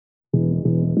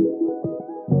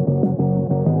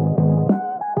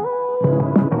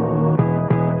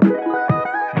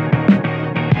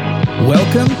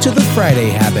Welcome to The Friday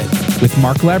Habit with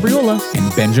Mark Labriola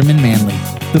and Benjamin Manley.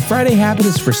 The Friday Habit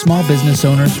is for small business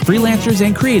owners, freelancers,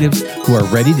 and creatives who are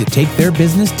ready to take their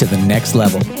business to the next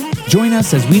level. Join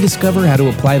us as we discover how to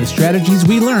apply the strategies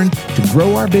we learned to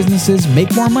grow our businesses,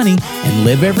 make more money, and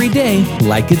live every day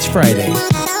like it's Friday.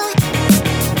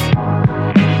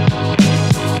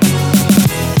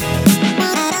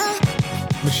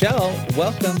 Michelle,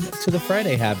 welcome to The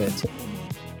Friday Habit.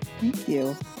 Thank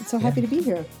you. I'm so happy to be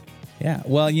here. Yeah.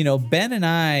 Well, Ben and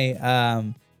I,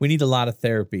 we need a lot of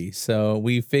therapy. So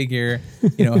we figure,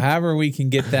 however we can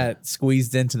get that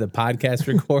squeezed into the podcast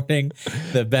recording,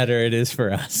 the better it is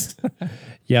for us.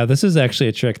 Yeah, this is actually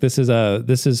a trick. This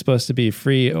is supposed to be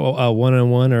free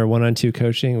one-on-one or one-on-two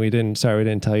coaching. We didn't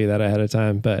tell you that ahead of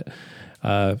time, but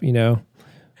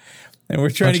and we're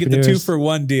trying to get the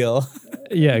 2-for-1 deal.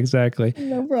 Yeah, exactly.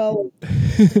 No problem.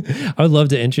 I would love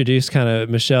to introduce kind of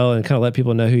Michelle and kind of let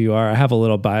people know who you are. I have a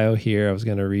little bio here I was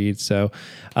going to read. So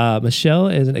Michelle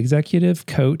is an executive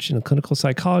coach and a clinical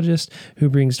psychologist who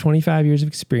brings 25 years of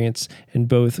experience in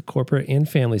both corporate and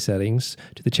family settings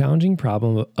to the challenging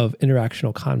problem of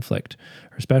interactional conflict.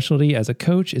 Her specialty as a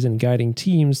coach is in guiding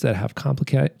teams that have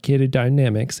complicated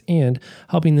dynamics and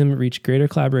helping them reach greater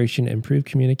collaboration, improve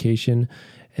communication,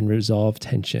 and resolve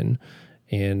tension.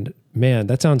 And man,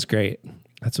 that sounds great.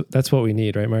 That's what we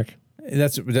need, right, Mark?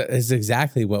 That's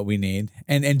exactly what we need.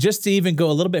 And just to even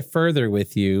go a little bit further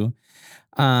with you,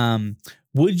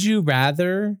 would you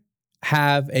rather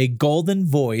have a golden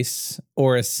voice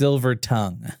or a silver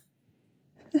tongue?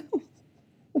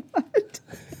 What?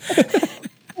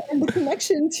 And the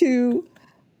connection to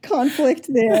conflict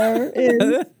there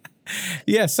is...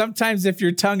 Yeah, sometimes if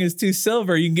your tongue is too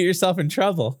silver, you can get yourself in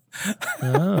trouble.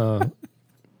 Oh,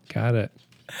 got it.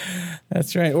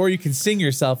 That's right. Or you can sing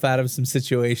yourself out of some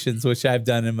situations, which I've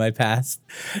done in my past.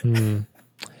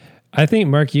 I think,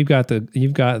 Mark, you've got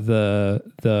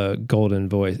the golden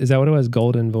voice. Is that what it was?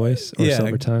 Golden voice or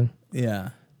silver tongue?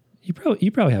 Yeah. You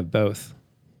probably have both.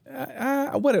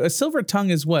 What a silver tongue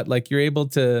is what? Like you're able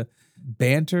to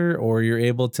banter or you're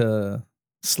able to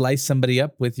slice somebody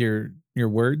up with your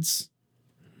words?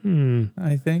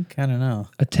 I think. I don't know.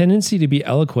 A tendency to be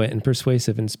eloquent and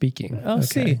persuasive in speaking. Oh, okay.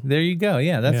 See, there you go.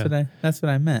 Yeah, that's what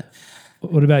I meant.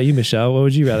 What about you, Michelle? What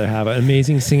would you rather have? An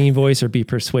amazing singing voice or be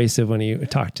persuasive when you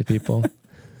talk to people?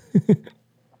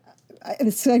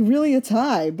 It's like really a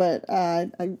tie, but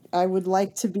I would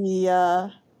like to be...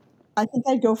 I think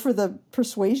I'd go for the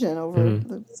persuasion over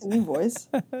the singing voice.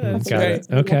 That's got right. it.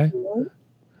 Okay.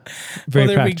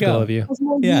 Very practical of you. There's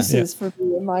more uses for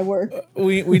me in my work.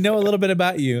 We know a little bit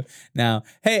about you now.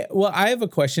 Hey, well, I have a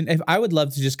question. If I would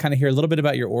love to just kind of hear a little bit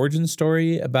about your origin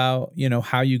story, about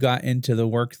how you got into the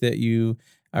work that you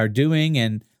are doing,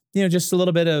 and just a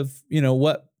little bit of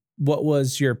what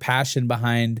was your passion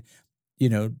behind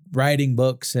writing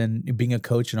books and being a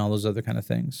coach and all those other kind of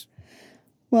things.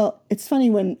 Well, it's funny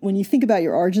when you think about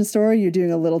your origin story, you're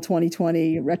doing a little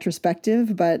 2020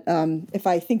 retrospective. But if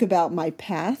I think about my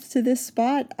path to this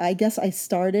spot, I guess I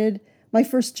started my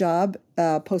first job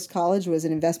post-college was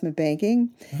in investment banking.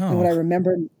 Oh. And what I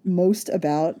remember most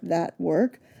about that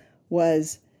work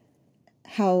was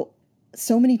how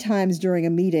so many times during a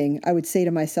meeting, I would say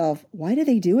to myself, why do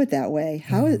they do it that way?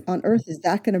 How on earth is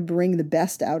that going to bring the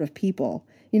best out of people?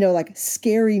 Like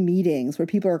scary meetings where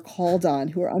people are called on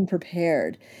who are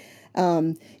unprepared,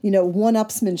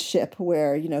 one-upsmanship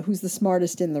where, who's the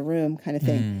smartest in the room kind of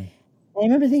thing. I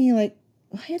remember thinking like,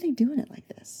 why are they doing it like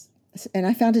this? And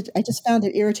I just found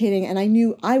it irritating. And I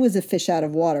knew I was a fish out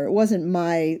of water. It wasn't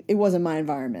my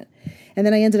environment. And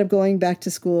then I ended up going back to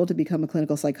school to become a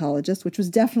clinical psychologist, which was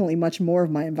definitely much more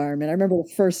of my environment. I remember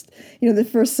the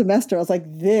first semester, I was like,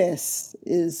 this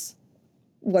is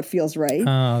what feels right.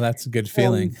 Oh, that's a good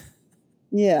feeling.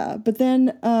 Yeah. But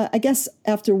then I guess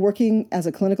after working as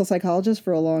a clinical psychologist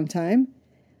for a long time,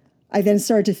 I then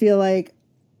started to feel like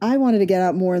I wanted to get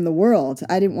out more in the world.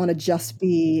 I didn't want to just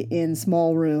be in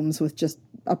small rooms with just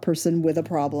a person with a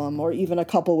problem or even a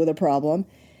couple with a problem.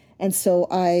 And so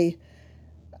I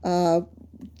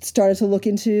started to look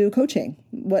into coaching.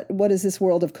 What is this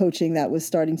world of coaching that was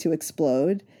starting to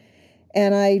explode?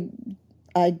 And I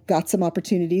got some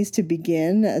opportunities to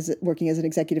begin working as an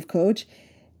executive coach.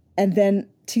 And then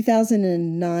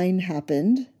 2009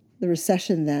 happened, the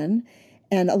recession then,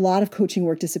 and a lot of coaching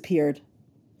work disappeared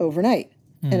overnight.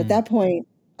 And at that point,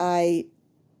 I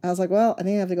was like, well, I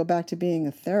think I have to go back to being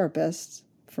a therapist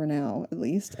for now, at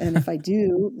least. And if I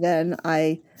do, then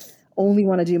I only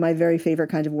want to do my very favorite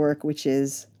kind of work, which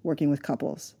is working with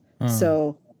couples.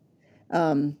 So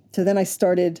So then I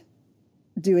started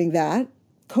doing that.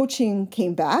 Coaching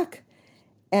came back,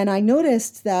 and I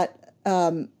noticed that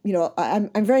I'm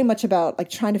very much about like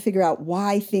trying to figure out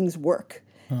why things work.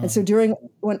 And so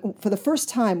for the first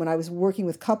time when I was working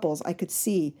with couples, I could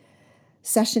see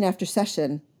session after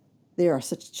session, there are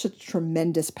such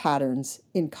tremendous patterns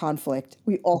in conflict.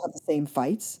 We all have the same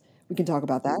fights. We can talk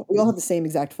about that. We all have the same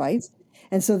exact fights.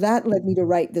 And so that led me to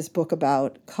write this book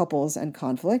about couples and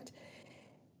conflict.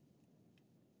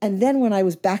 And then when I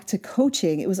was back to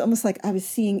coaching, it was almost like I was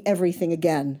seeing everything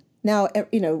again. Now,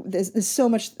 there's so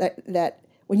much that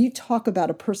when you talk about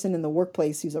a person in the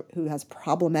workplace who has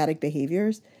problematic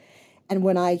behaviors, and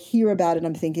when I hear about it,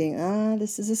 I'm thinking,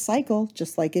 this is a cycle,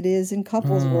 just like it is in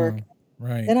couples work.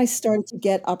 Right. Then I started to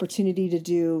get opportunity to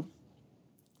do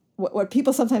what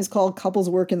people sometimes call couples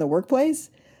work in the workplace,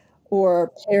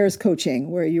 or pairs coaching,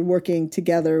 where you're working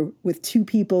together with two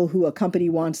people who a company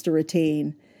wants to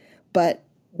retain, but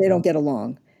they don't get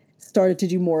along. Started to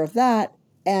do more of that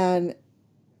and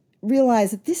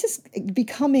realized that this is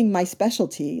becoming my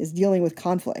specialty, is dealing with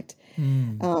conflict,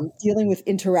 dealing with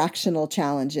interactional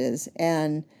challenges.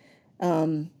 And,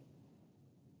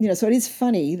 so it is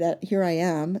funny that here I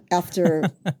am after,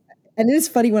 and it is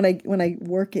funny when I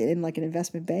work in like an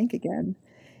investment bank again,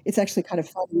 it's actually kind of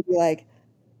fun to be like,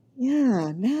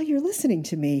 yeah, now you're listening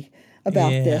to me about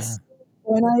this.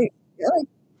 When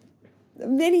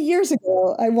many years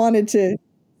ago, I wanted to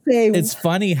say, it's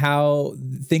funny how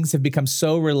things have become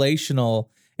so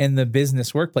relational in the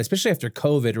business workplace, especially after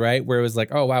COVID, right? Where it was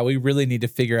like, oh, wow, we really need to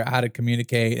figure out how to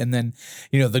communicate. And then,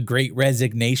 the great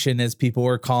resignation, as people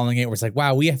were calling it, was like,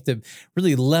 wow, we have to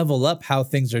really level up how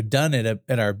things are done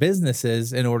at our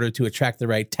businesses in order to attract the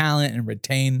right talent and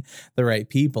retain the right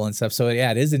people and stuff. So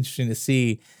yeah, it is interesting to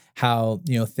see how,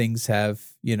 things have,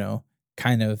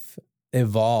 kind of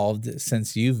evolved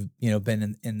since you've,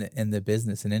 been in the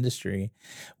business and industry.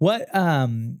 What are,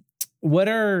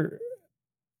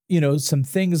 some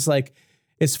things like,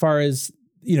 as far as,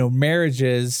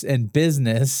 marriages and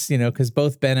business, because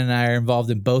both Ben and I are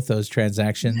involved in both those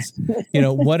transactions,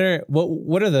 what are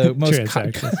the most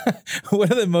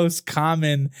what are the most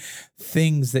common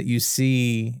things that you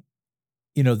see,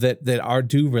 that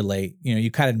do relate?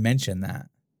 You kind of mentioned that.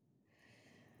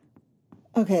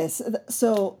 Okay,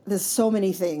 so there's so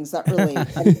many things that relate.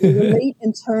 And they relate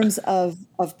in terms of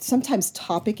sometimes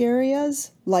topic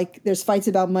areas, like there's fights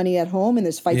about money at home and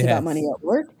there's fights about money at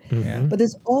work. Mm-hmm. But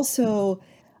there's also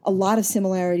a lot of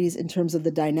similarities in terms of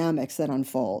the dynamics that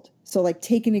unfold. So like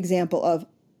take an example of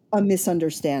a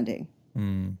misunderstanding.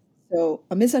 So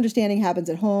a misunderstanding happens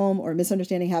at home or a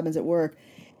misunderstanding happens at work,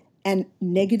 and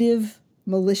negative,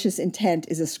 malicious intent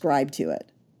is ascribed to it.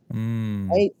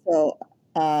 Right? So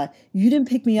you didn't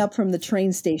pick me up from the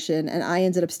train station and I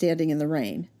ended up standing in the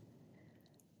rain.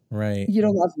 Right. You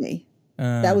don't love me.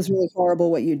 That was really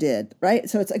horrible what you did. Right.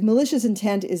 So it's like malicious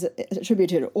intent is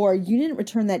attributed, or you didn't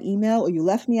return that email, or you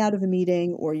left me out of a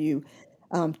meeting, or you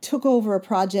took over a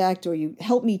project, or you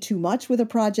helped me too much with a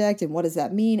project. And what does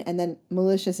that mean? And then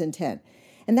malicious intent.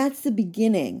 And that's the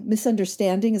beginning.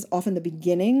 Misunderstanding is often the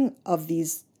beginning of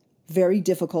these very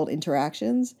difficult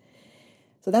interactions.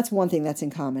 So that's one thing that's in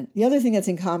common. The other thing that's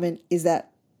in common is that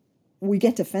we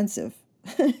get defensive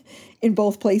in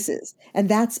both places. And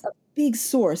that's a big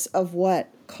source of what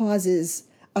causes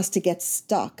us to get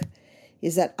stuck,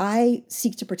 is that I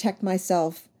seek to protect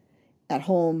myself at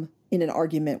home in an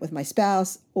argument with my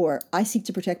spouse, or I seek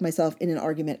to protect myself in an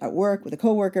argument at work with a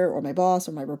coworker or my boss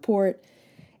or my report.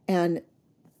 And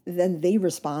then they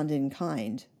respond in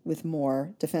kind with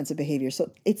more defensive behavior. So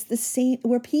it's the same.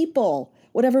 We're people.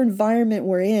 Whatever environment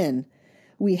we're in,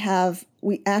 we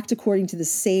act according to the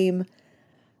same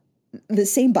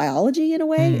biology in a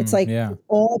way. It's like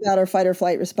all about our fight or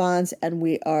flight response, and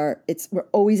we're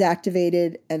always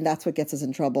activated, and that's what gets us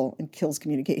in trouble and kills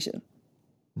communication.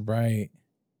 Right.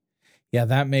 Yeah,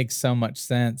 that makes so much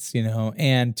sense,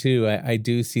 and too, I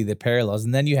do see the parallels.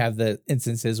 And then you have the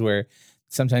instances where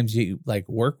sometimes you like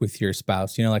work with your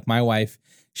spouse, like my wife,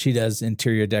 she does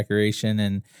interior decoration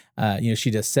and,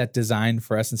 she does set design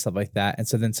for us and stuff like that. And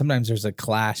so then sometimes there's a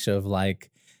clash of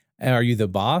like, are you the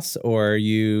boss or are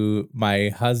you my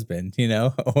husband,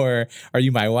 or are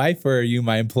you my wife or are you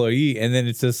my employee? And then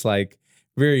it's just like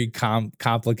very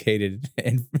complicated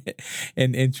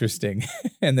and interesting.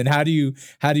 And then how do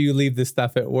you leave this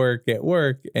stuff at work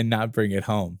and not bring it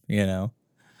home,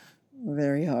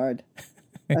 Very hard.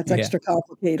 That's extra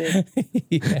complicated.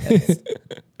 Yes.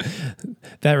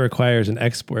 That requires an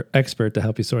expert to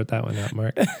help you sort that one out,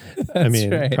 Mark. I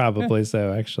mean, right. Probably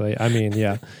so, actually. I mean,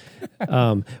 yeah.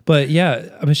 But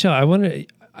yeah, Michelle,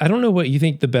 I don't know what you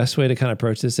think the best way to kind of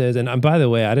approach this is. And by the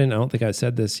way, I don't think I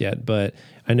said this yet, but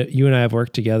I know you and I have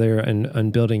worked together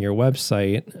on building your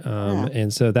website. Yeah.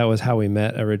 And so that was how we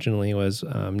met originally, was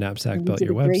Knapsack And you built did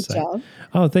your a great website. job.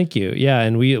 Oh, thank you. Yeah.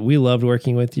 And we loved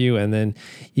working with you. And then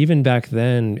even back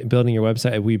then, building your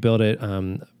website, we built it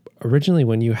originally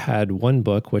when you had one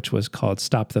book, which was called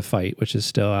Stop the Fight, which is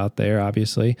still out there,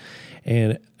 obviously,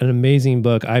 and an amazing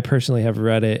book. I personally have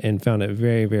read it and found it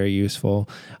very, very useful.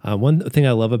 One thing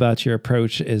I love about your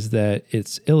approach is that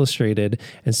it's illustrated,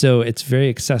 and so it's very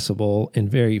accessible and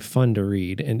very fun to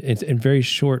read, and it's in very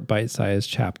short, bite-sized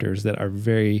chapters that are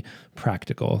very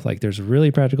practical. Like, there's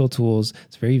really practical tools.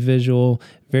 It's very visual,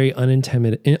 very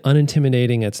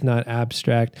unintimidating. It's not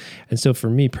abstract. And so for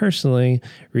me personally,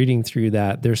 reading through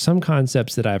that, there's some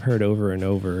concepts that I've heard over and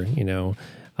over,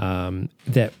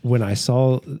 that when I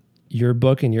saw your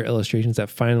book and your illustrations, that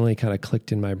finally kind of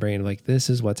clicked in my brain, like, this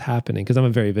is what's happening, because I'm a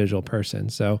very visual person.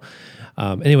 So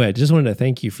anyway, I just wanted to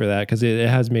thank you for that, because it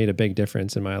has made a big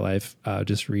difference in my life,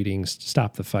 just reading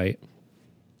Stop the Fight.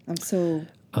 I'm so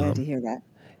glad to hear that.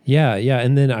 Yeah.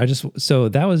 And then so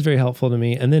that was very helpful to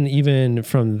me. And then even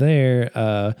from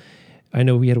there, I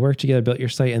know we had worked together, built your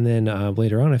site. And then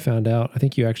later on, I found out, I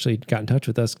think you actually got in touch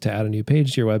with us to add a new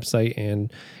page to your website.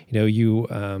 And, you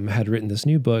had written this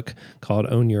new book called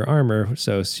Own Your Armor.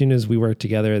 So as soon as we worked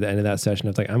together at the end of that session, I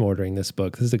was like, I'm ordering this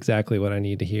book. This is exactly what I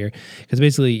need to hear. Because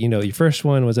basically, your first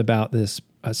one was about this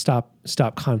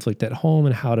stop conflict at home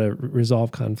and how to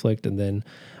resolve conflict. And then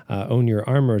Own Your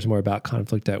Armor is more about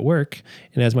conflict at work.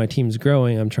 And as my team's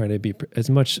growing, I'm trying to be as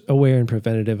much aware and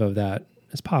preventative of that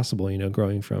as possible,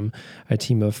 growing from a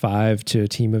team of 5 to a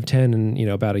team of 10 in,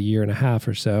 about a year and a half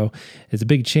or so. It's a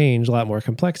big change, a lot more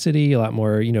complexity, a lot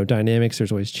more, dynamics.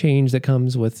 There's always change that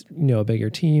comes with, a bigger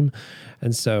team.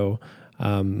 And so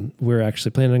we're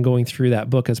actually planning on going through that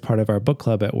book as part of our book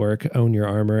club at work, Own Your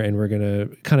Armor, and we're going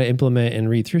to kind of implement and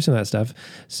read through some of that stuff.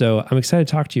 So I'm excited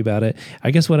to talk to you about it.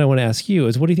 I guess what I want to ask you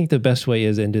is, what do you think the best way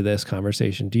is into this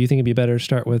conversation? Do you think it'd be better to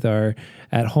start with our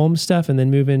at-home stuff and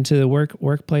then move into the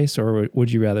workplace, or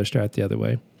would you rather start the other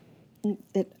way?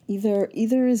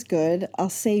 Either is good.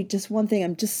 I'll say just one thing.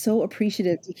 I'm just so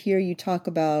appreciative to hear you talk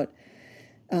about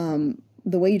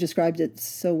the way you described it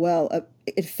so well.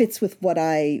 It fits with what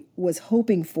I was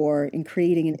hoping for in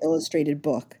creating an illustrated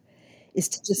book, is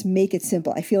to just make it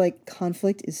simple. I feel like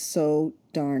conflict is so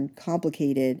darn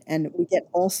complicated, and we get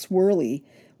all swirly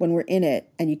when we're in it,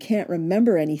 and you can't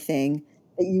remember anything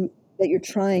that you're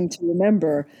trying to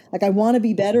remember. Like, I want to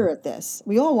be better at this.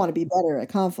 We all want to be better at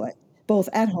conflict, both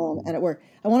at home and at work.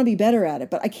 I want to be better at it,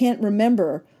 but I can't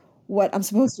remember what I'm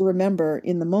supposed to remember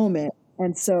in the moment.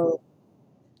 And so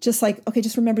just like, okay,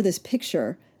 just remember this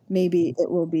picture. Maybe it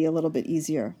will be a little bit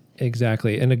easier.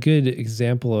 Exactly. And a good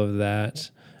example of that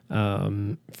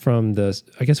from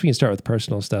I guess we can start with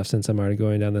personal stuff, since I'm already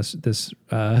going down this this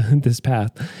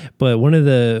path. But one of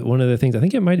the things, I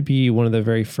think it might be one of the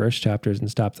very first chapters in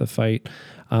Stop the Fight,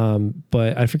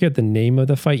 but I forget the name of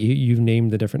the fight. You've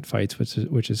named the different fights,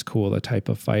 which is cool, the type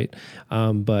of fight.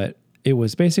 But it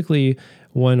was basically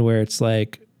one where it's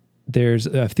like,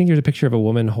 I think there's a picture of a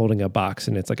woman holding a box,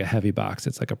 and it's like a heavy box.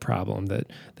 It's like a problem that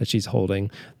she's holding.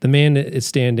 The man is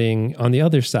standing on the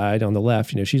other side, on the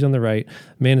left. She's on the right.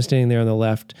 The man is standing there on the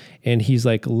left, and he's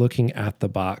like looking at the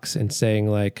box and saying,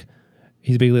 like,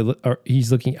 he's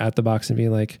looking at the box and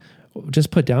being like,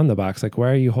 just put down the box. Like,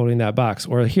 why are you holding that box?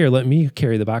 Or, here, let me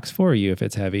carry the box for you if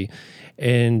it's heavy.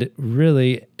 And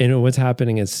really, what's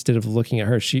happening is, instead of looking at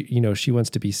her, she wants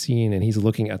to be seen, and he's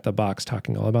looking at the box,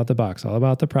 talking all about the box, all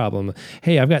about the problem.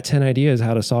 Hey, I've got 10 ideas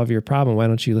how to solve your problem. Why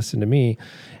don't you listen to me?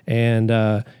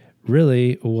 And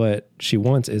really, what she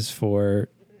wants is for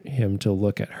him to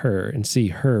look at her and see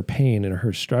her pain and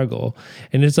her struggle.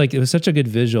 And it's like, it was such a good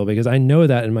visual, because I know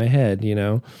that in my head,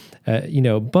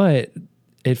 but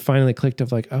it finally clicked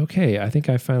of like, okay, I think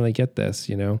I finally get this,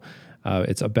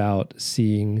 it's about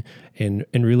seeing and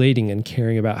relating and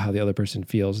caring about how the other person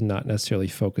feels, not necessarily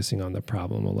focusing on the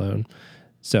problem alone.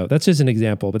 So that's just an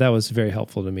example, but that was very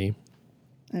helpful to me.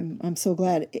 I'm so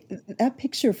glad. That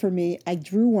picture for me, I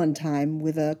drew one time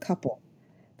with a couple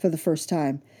for the first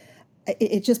time.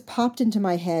 It just popped into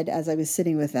my head as I was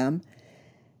sitting with them.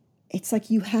 It's like,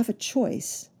 you have a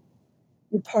choice.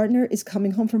 Your partner is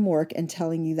coming home from work and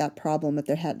telling you that problem that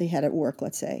they had at work,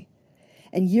 let's say.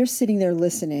 And you're sitting there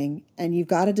listening, and you've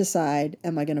got to decide,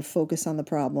 am I going to focus on the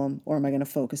problem, or am I going to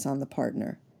focus on the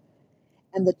partner?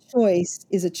 And the choice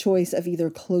is a choice of either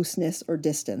closeness or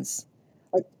distance.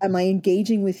 Like, am I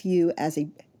engaging with you as a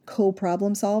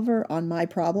co-problem solver on my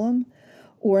problem,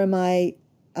 or am I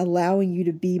allowing you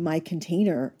to be my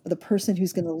container, the person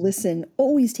who's going to listen,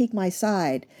 always take my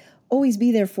side, always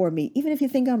be there for me, even if you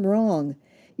think I'm wrong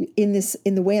in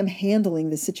the way I'm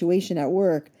handling this situation at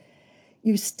work.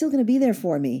 You're still going to be there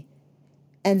for me,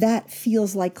 and that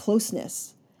feels like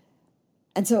closeness.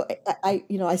 And so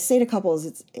I say to couples,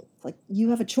 it's like you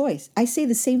have a choice. I say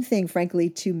the same thing, frankly,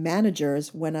 to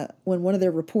managers when one of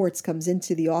their reports comes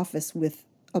into the office with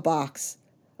a box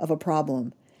of a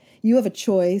problem. You have a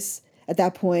choice at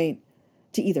that point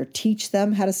to either teach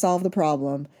them how to solve the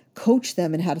problem, coach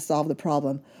them in how to solve the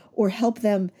problem, or help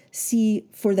them see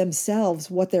for themselves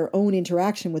what their own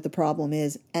interaction with the problem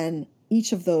is. And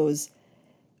each of those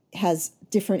has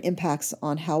different impacts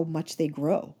on how much they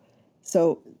grow.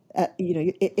 So,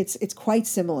 it's quite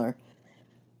similar.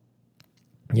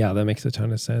 Yeah, that makes a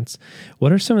ton of sense.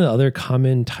 What are some of the other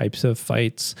common types of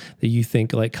fights that you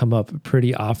think like come up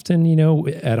pretty often,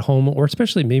 at home, or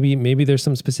especially maybe there's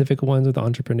some specific ones with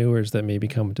entrepreneurs that maybe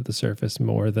come to the surface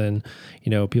more than,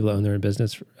 people that own their own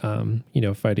business,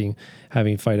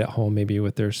 having fight at home, maybe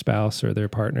with their spouse or their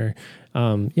partner.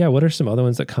 What are some other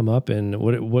ones that come up, and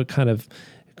what kind of,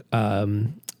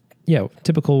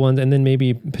 typical ones, and then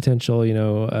maybe potential,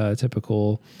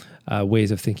 typical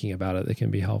ways of thinking about it that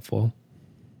can be helpful.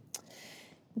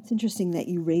 It's interesting that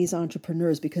you raise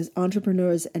entrepreneurs, because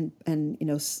entrepreneurs and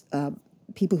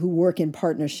people who work in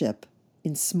partnership,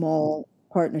 in small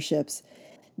partnerships,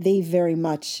 they very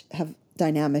much have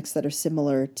dynamics that are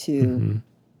similar to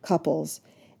couples.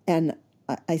 And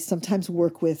I sometimes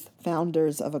work with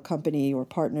founders of a company or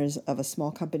partners of a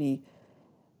small company,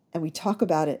 and we talk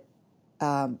about it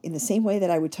in the same way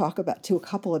that I would talk about to a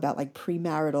couple about like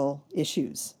premarital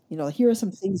issues. Here are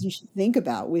some things you should think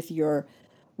about with your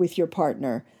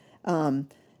partner.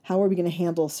 How are we going to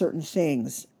handle certain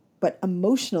things? But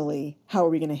emotionally, how are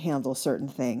we going to handle certain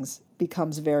things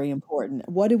becomes very important.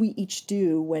 What do we each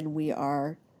do when we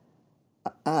are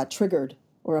triggered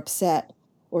or upset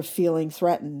or feeling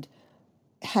threatened?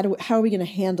 How are we going to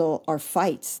handle our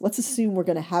fights? Let's assume we're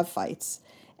going to have fights,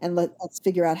 and let's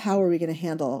figure out how are we going to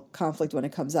handle conflict when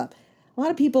it comes up. A lot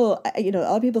of people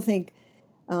think,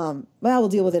 well, we'll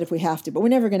deal with it if we have to, but we're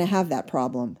never going to have that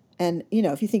problem. And,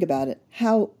 if you think about it,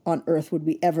 how on earth would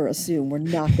we ever assume we're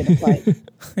not going to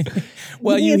fight?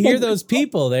 Well, you hear those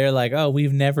people, they're like, oh,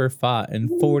 we've never fought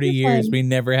in 40 years. We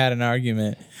never had an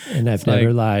argument. And I've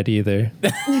never lied either.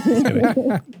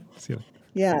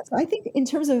 Yeah. So I think in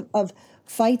terms of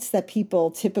fights that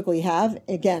people typically have,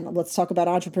 again, let's talk about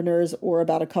entrepreneurs or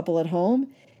about a couple at home.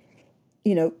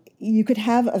 You could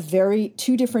have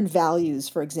two different values,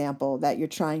 for example, that you're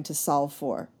trying to solve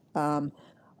for.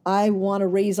 I want to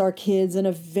raise our kids in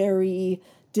a very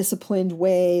disciplined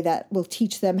way that will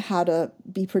teach them how to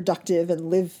be productive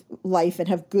and live life and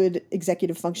have good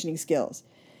executive functioning skills.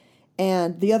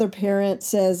 And the other parent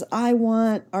says, I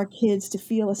want our kids to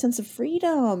feel a sense of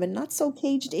freedom and not so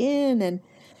caged in.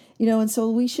 And so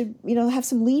we should, have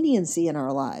some leniency in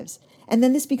our lives. And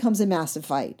then this becomes a massive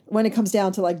fight when it comes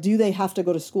down to like, do they have to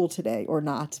go to school today or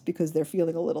not because they're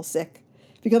feeling a little sick?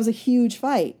 It becomes a huge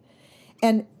fight.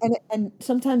 And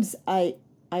sometimes I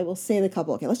will say to the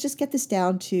couple, okay, let's just get this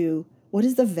down to what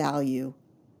is the value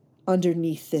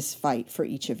underneath this fight for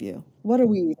each of you? What are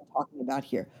we even talking about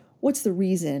here? What's the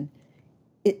reason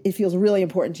it feels really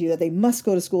important to you that they must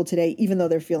go to school today, even though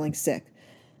they're feeling sick?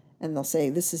 And they'll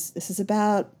say, this is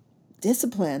about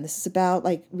discipline. This is about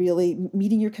like really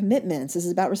meeting your commitments. This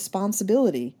is about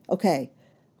responsibility. Okay,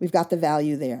 we've got the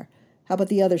value there. How about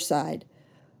the other side?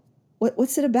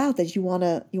 What's it about that you want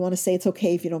to say it's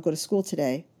okay if you don't go to school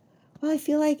today? Well, I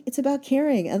feel like it's about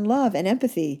caring and love and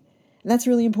empathy. And that's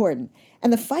really important.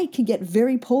 And the fight can get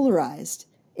very polarized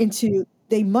into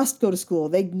they must go to school,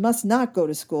 they must not go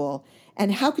to school.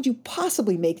 And how could you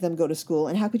possibly make them go to school?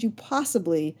 And how could you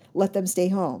possibly let them stay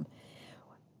home?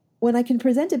 When I can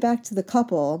present it back to the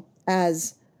couple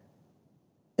as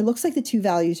it looks like the two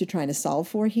values you're trying to solve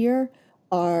for here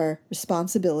are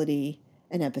responsibility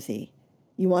and empathy.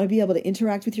 You want to be able to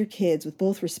interact with your kids with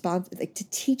both to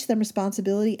teach them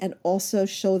responsibility and also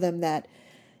show them that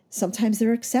sometimes there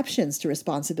are exceptions to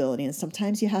responsibility and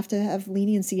sometimes you have to have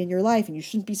leniency in your life and you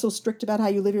shouldn't be so strict about how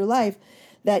you live your life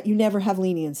that you never have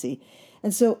leniency.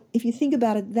 And so if you think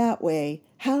about it that way,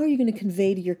 how are you going to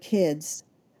convey to your kids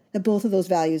that both of those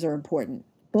values are important?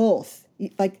 Both.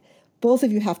 Both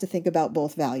of you have to think about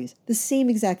both values. The same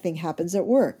exact thing happens at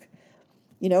work.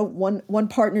 One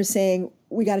partner's saying,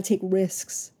 we got to take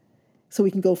risks so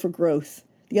we can go for growth.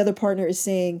 The other partner is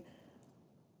saying,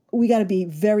 we got to be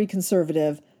very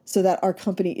conservative so that our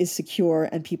company is secure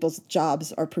and people's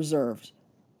jobs are preserved.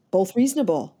 Both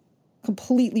reasonable,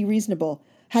 completely reasonable.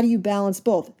 How do you balance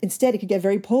both? Instead, it could get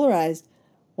very polarized.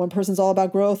 One person's all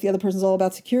about growth, the other person's all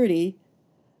about security.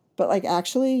 But like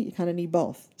actually, you kind of need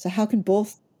both. So how can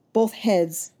both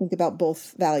heads think about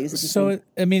both values at the same time?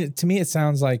 So, I mean, to me, it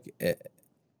sounds like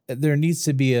there needs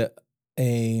to be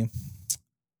a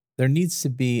there needs to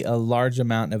be a large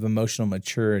amount of emotional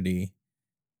maturity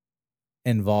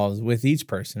involved with each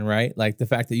person, right? Like the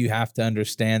fact that you have to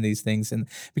understand these things. And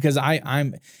because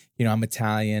I'm, I'm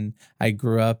Italian. I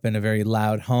grew up in a very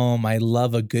loud home. I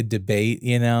love a good debate,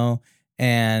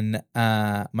 and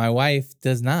my wife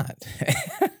does not.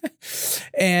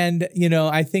 And,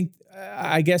 I think,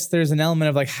 I guess there's an element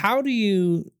of like, how do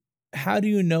you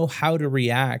know how to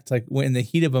react? Like when in the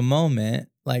heat of a moment,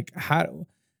 like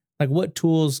what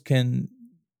tools can,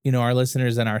 our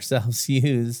listeners and ourselves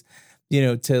use,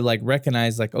 to like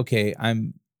recognize like, okay,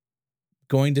 I'm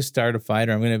going to start a fight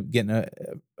or I'm going to get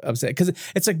upset. Cause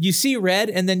it's like you see red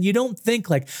and then you don't think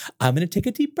like, I'm going to take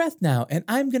a deep breath now. And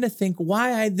I'm going to think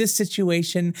why this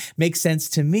situation makes sense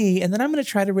to me. And then I'm going to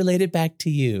try to relate it back to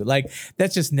you. Like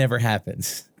that just never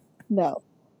happens. No.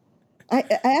 I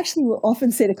actually will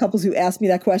often say to couples who ask me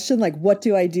that question, like, what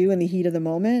do I do in the heat of the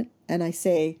moment? And I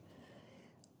say,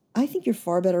 I think you're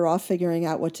far better off figuring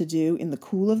out what to do in the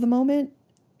cool of the moment.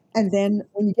 And then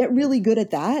when you get really good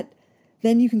at that,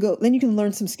 then you can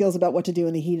learn some skills about what to do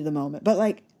in the heat of the moment. But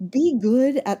like be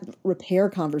good at repair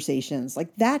conversations.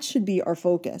 Like that should be our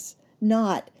focus,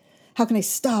 not how can I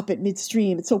stop it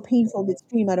midstream? It's so painful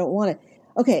midstream. I don't want it.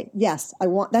 Okay, yes,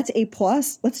 that's A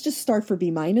plus. Let's just start for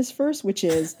B minus first, which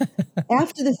is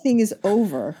after the thing is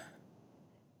over,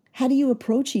 how do you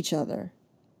approach each other?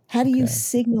 How do you Okay.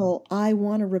 signal I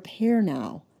want to repair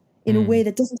now in a way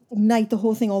that doesn't ignite the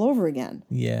whole thing all over again?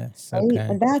 Yes. Right? Okay.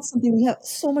 And that's something we have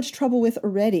so much trouble with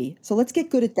already. So let's get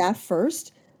good at that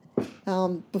first,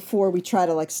 before we try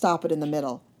to like stop it in the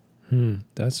middle.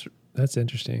 That's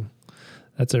interesting.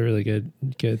 That's a really good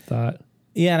thought.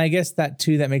 Yeah. And I guess that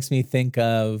makes me think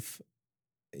of,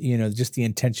 just the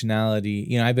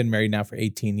intentionality. I've been married now for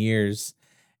 18 years.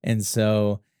 And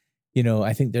so,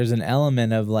 I think there's an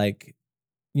element of like,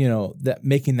 that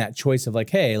making that choice of like,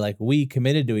 hey, like we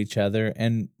committed to each other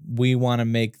and we want to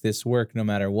make this work no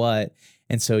matter what.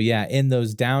 And so, yeah, in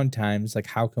those down times, like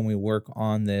how can we work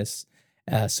on this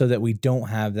so that we don't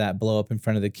have that blow up in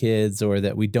front of the kids or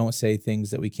that we don't say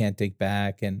things that we can't take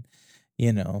back and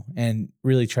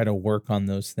really try to work on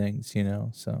those things.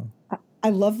 So. I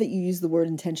love that you use the word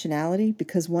intentionality,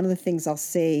 because one of the things I'll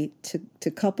say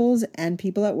to couples and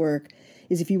people at work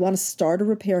is if you want to start a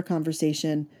repair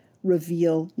conversation,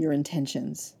 reveal your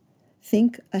intentions.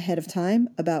 Think ahead of time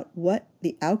about what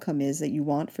the outcome is that you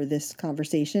want for this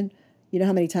conversation. You know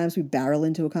how many times we barrel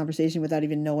into a conversation without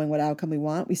even knowing what outcome we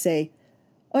want? We say,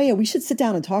 oh yeah, we should sit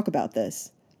down and talk about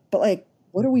this. But like,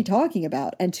 what are we talking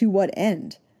about and to what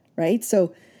end? Right?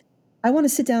 So I want to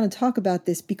sit down and talk about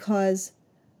this because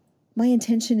my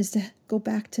intention is to go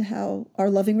back to how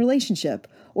our loving relationship,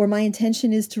 or my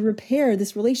intention is to repair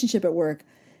this relationship at work,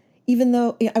 even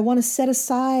though I want to set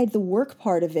aside the work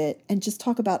part of it and just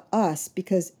talk about us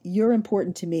because you're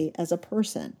important to me as a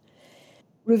person.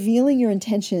 Revealing your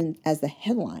intention as the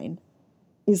headline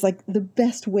is like the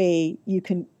best way you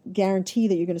can guarantee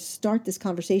that you're going to start this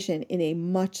conversation in a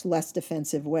much less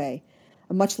defensive way,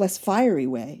 a much less fiery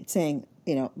way. It's saying,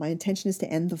 my intention is to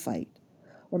end the fight,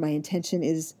 or my intention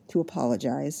is to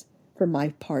apologize for my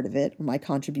part of it or my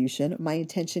contribution. My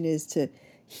intention is to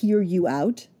hear you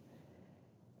out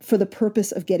for the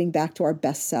purpose of getting back to our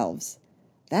best selves.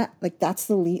 That's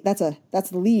the lead. That's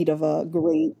the lead of a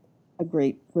great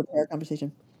repair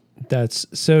conversation. That's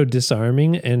so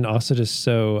disarming and also just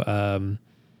so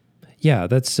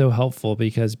that's so helpful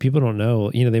because people don't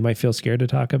know, they might feel scared to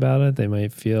talk about it. They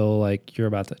might feel like you're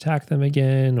about to attack them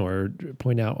again or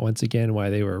point out once again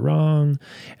why they were wrong.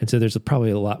 And so there's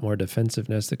probably a lot more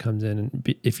defensiveness that comes in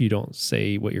if you don't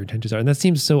say what your intentions are. And that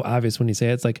seems so obvious when you say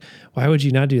it. It's like, why would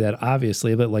you not do that?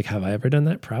 Obviously, but like, have I ever done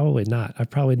that? Probably not. I've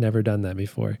probably never done that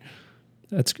before.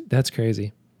 That's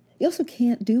crazy. You also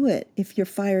can't do it if you're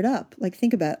fired up. Like,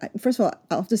 think about it. First of all,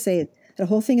 I'll have to say the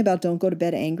whole thing about don't go to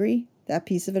bed angry, that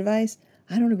piece of advice,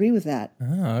 I don't agree with that.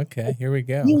 Oh, okay. Here we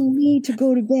go. You need to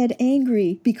go to bed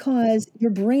angry because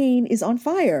your brain is on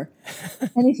fire.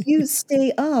 And if you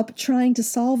stay up trying to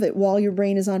solve it while your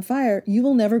brain is on fire, you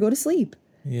will never go to sleep.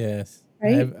 Yes.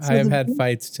 Right? I've had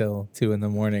fights till 2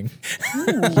 a.m.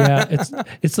 Yeah,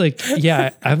 it's like,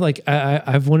 yeah,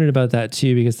 I've wondered about that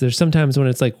too, because there's sometimes when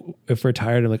it's like, if we're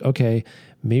tired, I'm like, okay,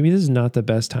 maybe this is not the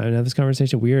best time to have this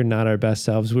conversation. We are not our best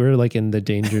selves. We're like in the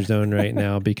danger zone right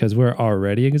now because we're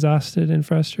already exhausted and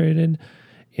frustrated.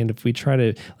 And if we try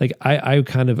to like, I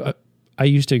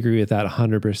used to agree with that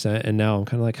 100%. And now I'm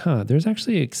kind of like, there's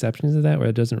actually exceptions to that where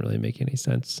it doesn't really make any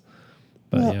sense.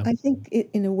 But well, yeah. I think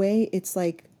in a way, it's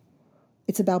like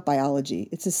It's about biology.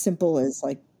 It's as simple as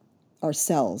like our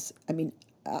cells. I mean,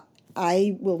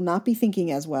 I will not be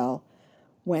thinking as well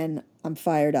when I'm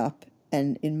fired up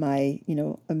and in my,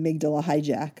 amygdala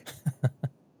hijack.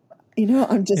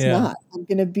 I'm just not. I'm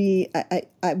going to be,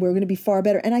 we're going to be far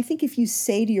better. And I think if you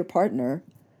say to your partner,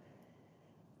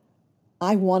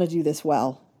 I want to do this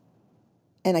well,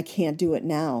 and I can't do it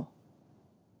now.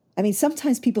 I mean,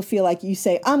 sometimes people feel like you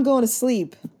say, I'm going to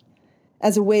sleep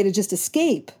as a way to just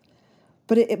escape.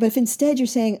 But if instead you're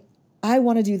saying, I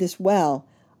want to do this well,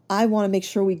 I want to make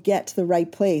sure we get to the right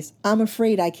place. I'm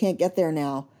afraid I can't get there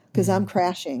now because I'm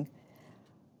crashing.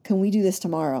 Can we do this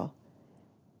tomorrow?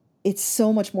 It's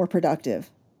so much more productive.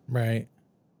 Right.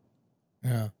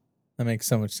 Yeah, that makes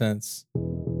so much sense.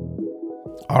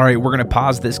 All right, we're going to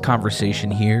pause this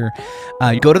conversation here.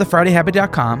 Go to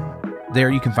thefridayhabit.com. There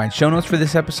you can find show notes for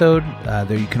this episode.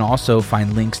 There you can also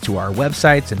find links to our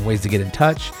websites and ways to get in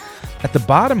touch. At the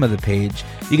bottom of the page,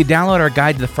 you can download our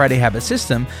guide to the Friday Habit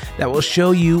System that will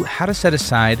show you how to set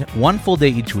aside one full day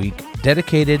each week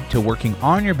dedicated to working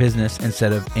on your business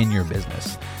instead of in your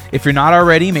business. If you're not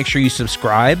already, make sure you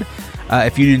subscribe.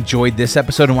 If you enjoyed this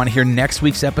episode and want to hear next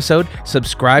week's episode,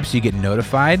 subscribe so you get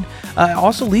notified.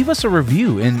 Also, leave us a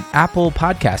review in Apple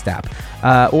Podcast app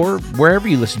or wherever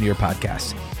you listen to your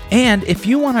podcasts. And if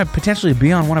you want to potentially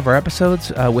be on one of our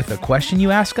episodes with a question you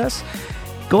ask us,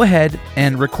 go ahead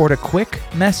and record a quick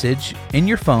message in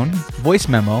your phone, voice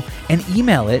memo, and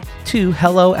email it to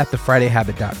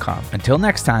hello@thefridayhabit.com. Until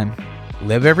next time,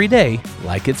 live every day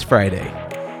like it's Friday.